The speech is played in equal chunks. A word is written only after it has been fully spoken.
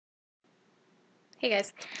Hey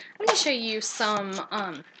guys, I'm going to show you some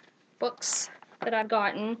books that I've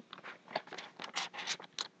gotten.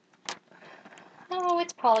 Oh,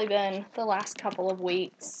 it's probably been the last couple of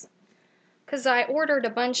weeks. Because I ordered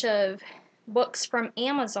a bunch of books from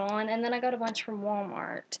Amazon and then I got a bunch from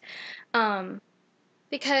Walmart.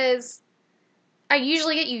 Because I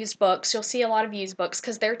usually get used books. You'll see a lot of used books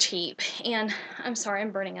because they're cheap. And I'm sorry,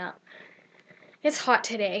 I'm burning up. It's hot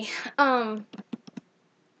today.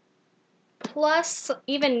 Plus,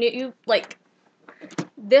 even new, like,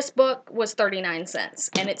 this book was 39 cents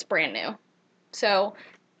and it's brand new. So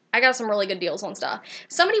I got some really good deals on stuff.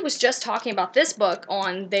 Somebody was just talking about this book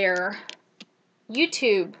on their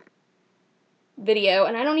YouTube video,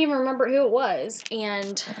 and I don't even remember who it was.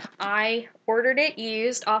 And I ordered it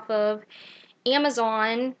used off of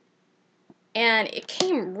Amazon, and it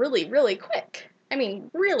came really, really quick. I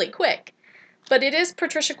mean, really quick. But it is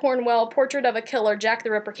Patricia Cornwell, Portrait of a Killer, Jack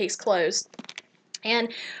the Ripper Case Closed.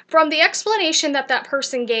 And from the explanation that that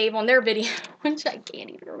person gave on their video, which I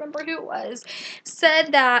can't even remember who it was,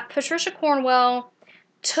 said that Patricia Cornwell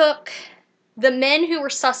took the men who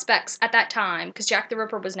were suspects at that time, because Jack the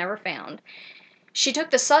Ripper was never found. She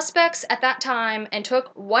took the suspects at that time and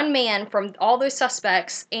took one man from all those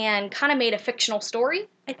suspects and kind of made a fictional story,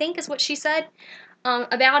 I think is what she said,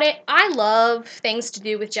 about it. I love things to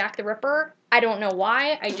do with Jack the Ripper. I don't know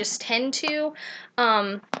why. I just tend to.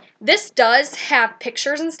 This does have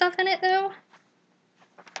pictures and stuff in it, though.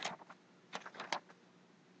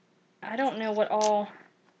 I don't know what all...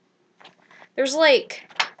 There's, like,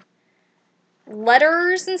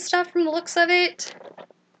 letters and stuff from the looks of it.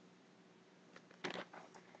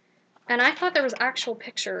 And I thought there was actual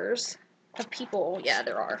pictures of people. Yeah,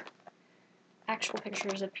 there are actual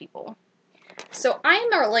pictures of people. So I'm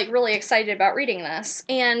like really excited about reading this,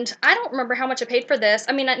 and I don't remember how much I paid for this.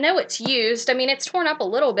 I mean, I know it's used. I mean, it's torn up a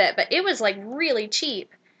little bit, but it was like really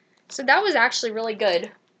cheap. So that was actually really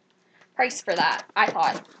good price for that, I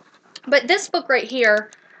thought. But this book right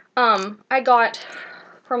here, I got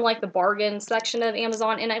from like the bargain section of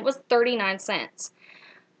Amazon, and it was 39 cents.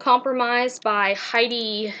 Compromised by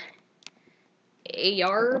Heidi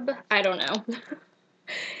Ayarb. I don't know.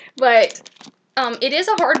 But it is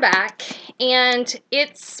a hardback, and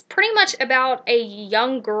it's pretty much about a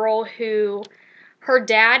young girl who, her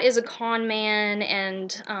dad is a con man,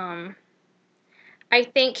 and I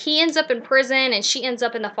think he ends up in prison, and she ends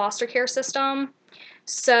up in the foster care system.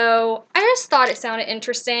 So I just thought it sounded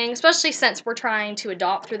interesting, especially since we're trying to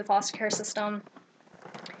adopt through the foster care system.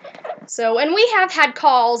 So, and we have had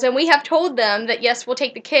calls, and we have told them that, yes, we'll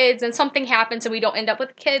take the kids, and something happens, and we don't end up with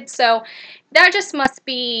the kids. So that just must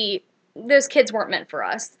be, those kids weren't meant for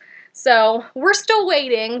us. So we're still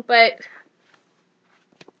waiting, but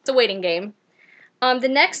it's a waiting game. The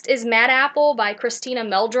next is Mad Apple by Christina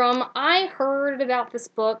Meldrum. I heard about this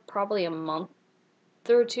book probably a month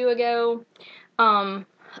or two ago.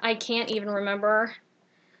 I can't even remember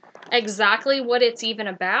exactly what it's even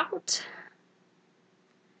about.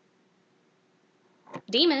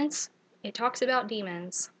 Demons. It talks about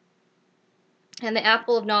demons. And the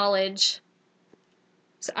Apple of Knowledge.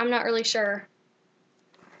 So I'm not really sure.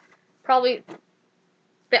 Probably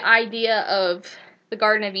the idea of the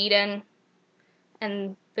Garden of Eden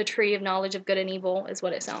and the Tree of Knowledge of Good and Evil is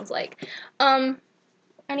what it sounds like. I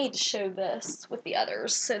need to show this with the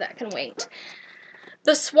others, so that can wait.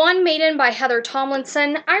 The Swan Maiden by Heather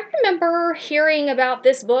Tomlinson. I remember hearing about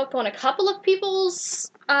this book on a couple of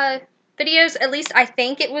people's videos. At least I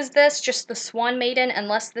think it was this, just The Swan Maiden,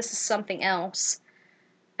 unless this is something else.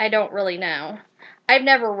 I don't really know. I've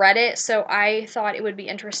never read it, so I thought it would be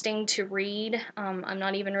interesting to read. I'm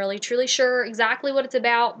not even really truly sure exactly what it's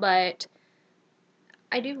about, but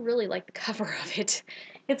I do really like the cover of it.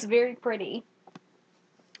 It's very pretty.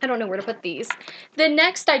 I don't know where to put these. The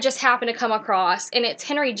next I just happened to come across, and it's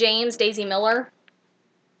Henry James, Daisy Miller.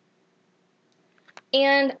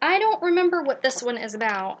 And I don't remember what this one is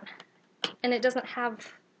about, and it doesn't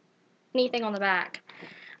have anything on the back.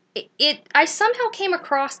 I somehow came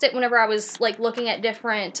across it whenever I was like looking at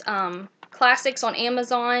different classics on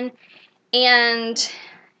Amazon, and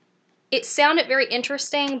it sounded very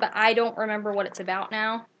interesting, but I don't remember what it's about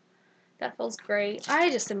now. That feels great. I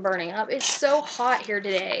just am burning up. It's so hot here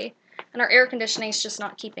today, and our air conditioning is just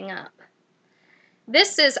not keeping up.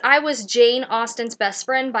 This is I Was Jane Austen's Best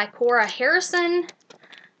Friend by Cora Harrison.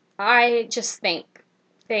 I just think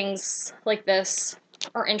things like this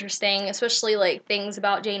are interesting, especially like things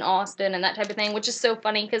about Jane Austen and that type of thing, which is so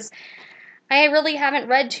funny because I really haven't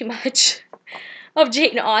read too much of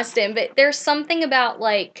Jane Austen, but there's something about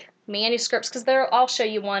like manuscripts, because I'll show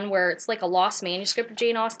you one where it's like a lost manuscript of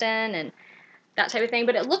Jane Austen, and that type of thing.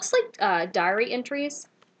 But it looks like diary entries.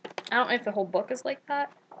 I don't know if the whole book is like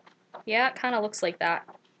that. Yeah, it kind of looks like that.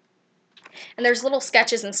 And there's little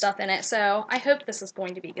sketches and stuff in it, so I hope this is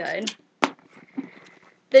going to be good.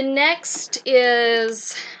 The next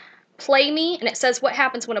is Play Me, and it says what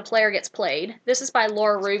happens when a player gets played. This is by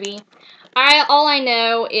Laura Ruby. All I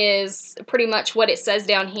know is pretty much what it says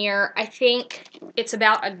down here. I think it's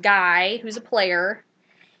about a guy who's a player,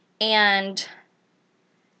 and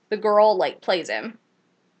the girl, like, plays him.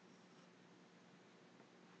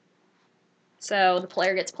 So the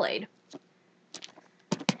player gets played.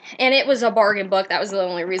 And it was a bargain book. That was the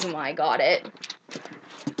only reason why I got it.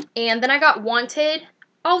 And then I got Wanted.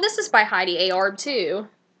 Oh, this is by Heidi A. Arb, too.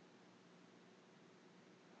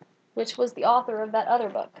 Which was the author of that other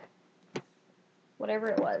book. Whatever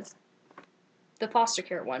it was. The foster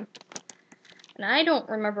care one. And I don't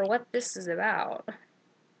remember what this is about.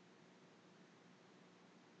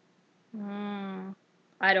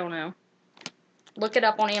 I don't know. Look it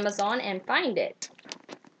up on Amazon and find it.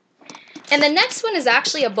 And the next one is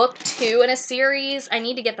actually a book 2 in a series. I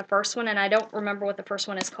need to get the first one, and I don't remember what the first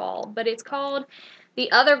one is called. But it's called The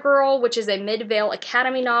Other Girl, which is a Midvale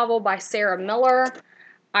Academy novel by Sarah Miller.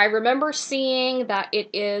 I remember seeing that it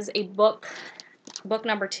is a book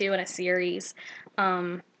number 2 in a series.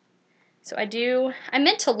 So I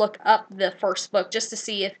meant to look up the first book just to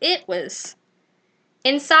see if it was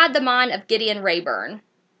Inside the Mind of Gideon Rayburn.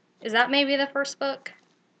 Is that maybe the first book?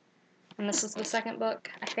 And this is the second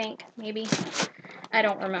book, I think, maybe. I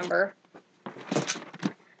don't remember.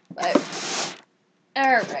 But,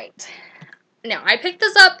 alright. Now, I picked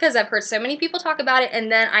this up because I've heard so many people talk about it,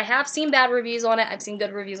 and then I have seen bad reviews on it. I've seen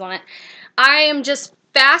good reviews on it. I am just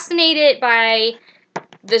fascinated by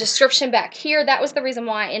the description back here. That was the reason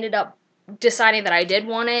why I ended up deciding that I did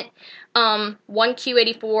want it.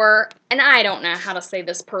 1Q84, and I don't know how to say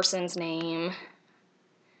this person's name.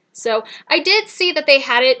 So, I did see that they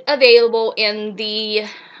had it available in the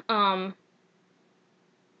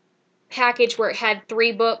package where it had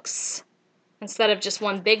 3 books instead of just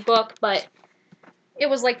one big book, but it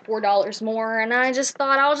was like $4 more, and I just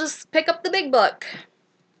thought I'll just pick up the big book.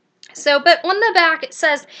 So, but on the back it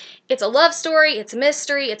says it's a love story, it's a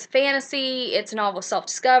mystery, it's a fantasy, it's a novel of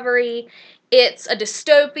self-discovery, it's a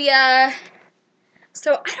dystopia.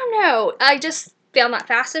 So, I don't know. I just found that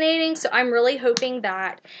fascinating, so I'm really hoping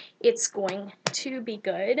that it's going to be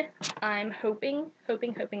good. I'm hoping,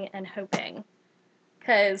 and hoping.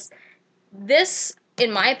 Because this,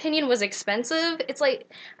 in my opinion, was expensive. It's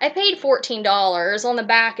like, I paid $14. On the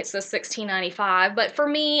back it says $16.95, but for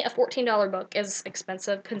me, a $14 book is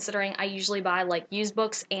expensive considering I usually buy like used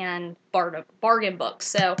books and bargain books.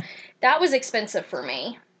 So that was expensive for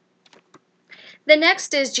me. The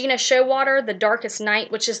next is Gina Showalter, The Darkest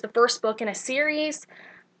Night, which is the first book in a series.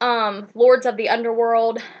 Lords of the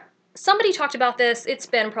Underworld. Somebody talked about this. It's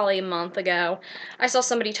been probably a month ago. I saw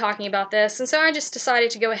somebody talking about this, and so I just decided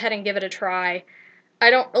to go ahead and give it a try. I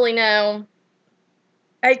don't really know.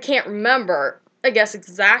 I can't remember, I guess,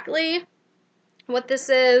 exactly what this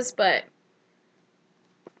is, but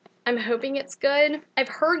I'm hoping it's good. I've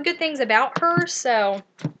heard good things about her, so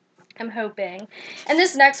I'm hoping. And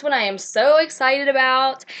this next one I am so excited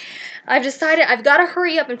about. I've decided I've got to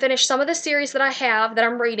hurry up and finish some of the series that I have that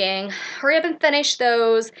I'm reading. Hurry up and finish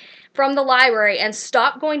those from the library and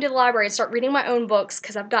stop going to the library and start reading my own books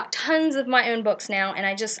because I've got tons of my own books now and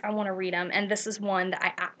I want to read them. And this is one that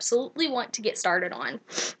I absolutely want to get started on.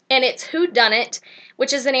 And it's Who Done It,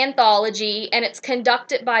 which is an anthology, and it's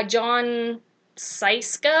conducted by John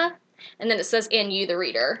Sieska, and then it says, and you, the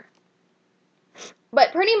reader.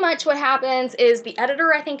 But pretty much what happens is the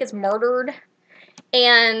editor, I think, is murdered.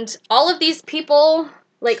 And all of these people,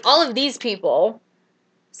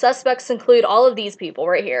 suspects include all of these people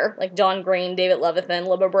right here. Like John Green, David Levithan,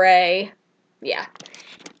 Libba Bray. Yeah.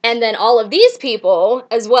 And then all of these people,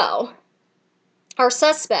 as well, are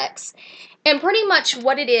suspects. And pretty much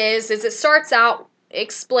what it is it starts out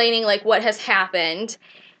explaining, like, what has happened.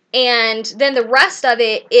 And then the rest of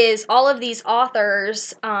it is all of these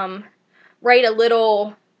authors, write a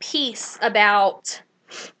little piece about,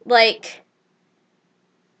 like,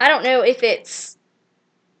 I don't know if it's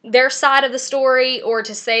their side of the story or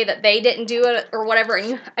to say that they didn't do it or whatever,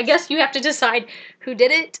 and I guess you have to decide who did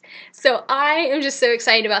it. So I am just so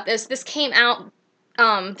excited about this. This came out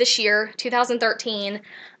this year, 2013,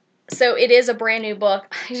 so it is a brand new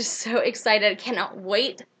book. I'm just so excited. I cannot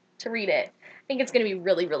wait to read it. I think it's going to be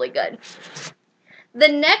really, really good. The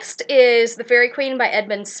next is The Fairy Queen by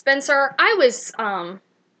Edmund Spenser. I was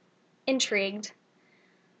intrigued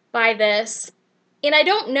by this, and I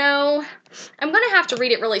don't know, I'm going to have to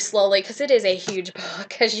read it really slowly because it is a huge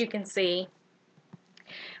book, as you can see.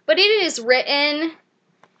 But it is written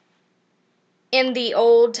in the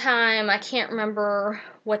old time, I can't remember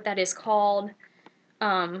what that is called,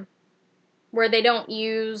 where they don't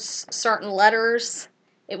use certain letters.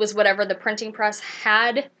 It was whatever the printing press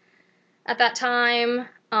had at that time.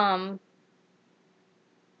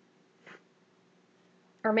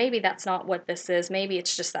 Or maybe that's not what this is. Maybe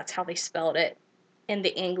it's just that's how they spelled it in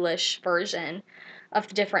the English version of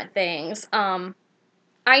different things.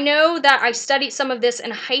 I know that I studied some of this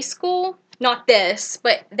in high school. Not this,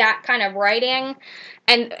 but that kind of writing.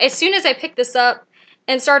 And as soon as I picked this up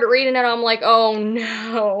and started reading it, I'm like, oh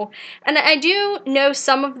no. And I do know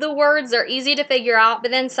some of the words. They're easy to figure out, but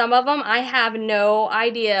then some of them, I have no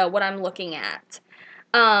idea what I'm looking at.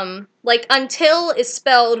 Like until is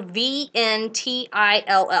spelled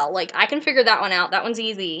V-N-T-I-L-L. Like I can figure that one out. That one's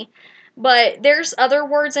easy. But there's other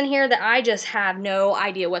words in here that I just have no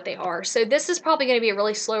idea what they are. So this is probably going to be a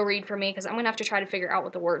really slow read for me because I'm going to have to try to figure out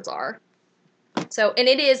what the words are. So, and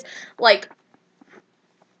it is like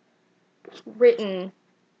written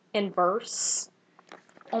in verse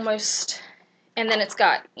almost. And then it's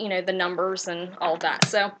got, you know, the numbers and all of that.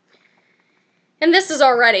 So, and this is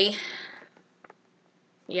already,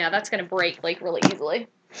 yeah, that's going to break like really easily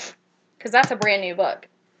because that's a brand new book.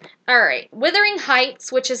 All right, Wuthering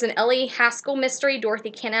Heights, which is an Ellie Haskell mystery, Dorothy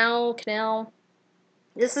Cannell.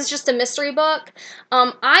 This is just a mystery book.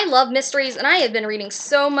 I love mysteries, and I have been reading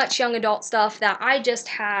so much young adult stuff that I just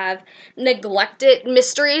have neglected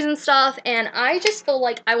mysteries and stuff, and I just feel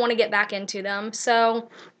like I want to get back into them. So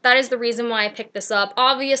that is the reason why I picked this up.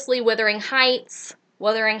 Obviously, Wuthering Heights.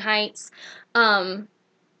 I'm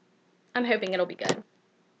hoping it'll be good.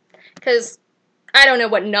 Because I don't know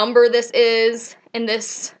what number this is in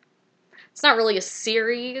this. It's not really a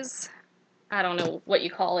series. I don't know what you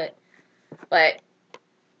call it. But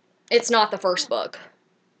it's not the first book.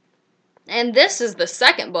 And this is the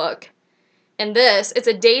second book. And this, it's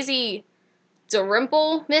a Daisy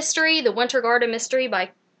Dalrymple mystery, The Winter Garden Mystery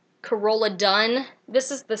by Carola Dunn. This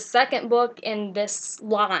is the second book in this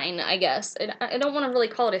line, I guess. I don't want to really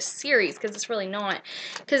call it a series because it's really not.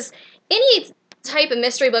 Because any type of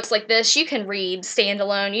mystery books like this, you can read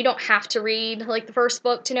standalone. You don't have to read like the first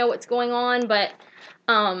book to know what's going on, but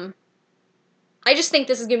I just think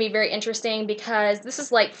this is going to be very interesting because this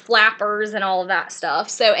is like flappers and all of that stuff.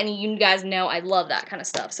 So, and you guys know I love that kind of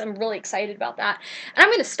stuff. So I'm really excited about that. And I'm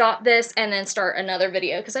going to stop this and then start another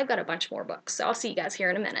video because I've got a bunch more books. So I'll see you guys here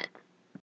in a minute.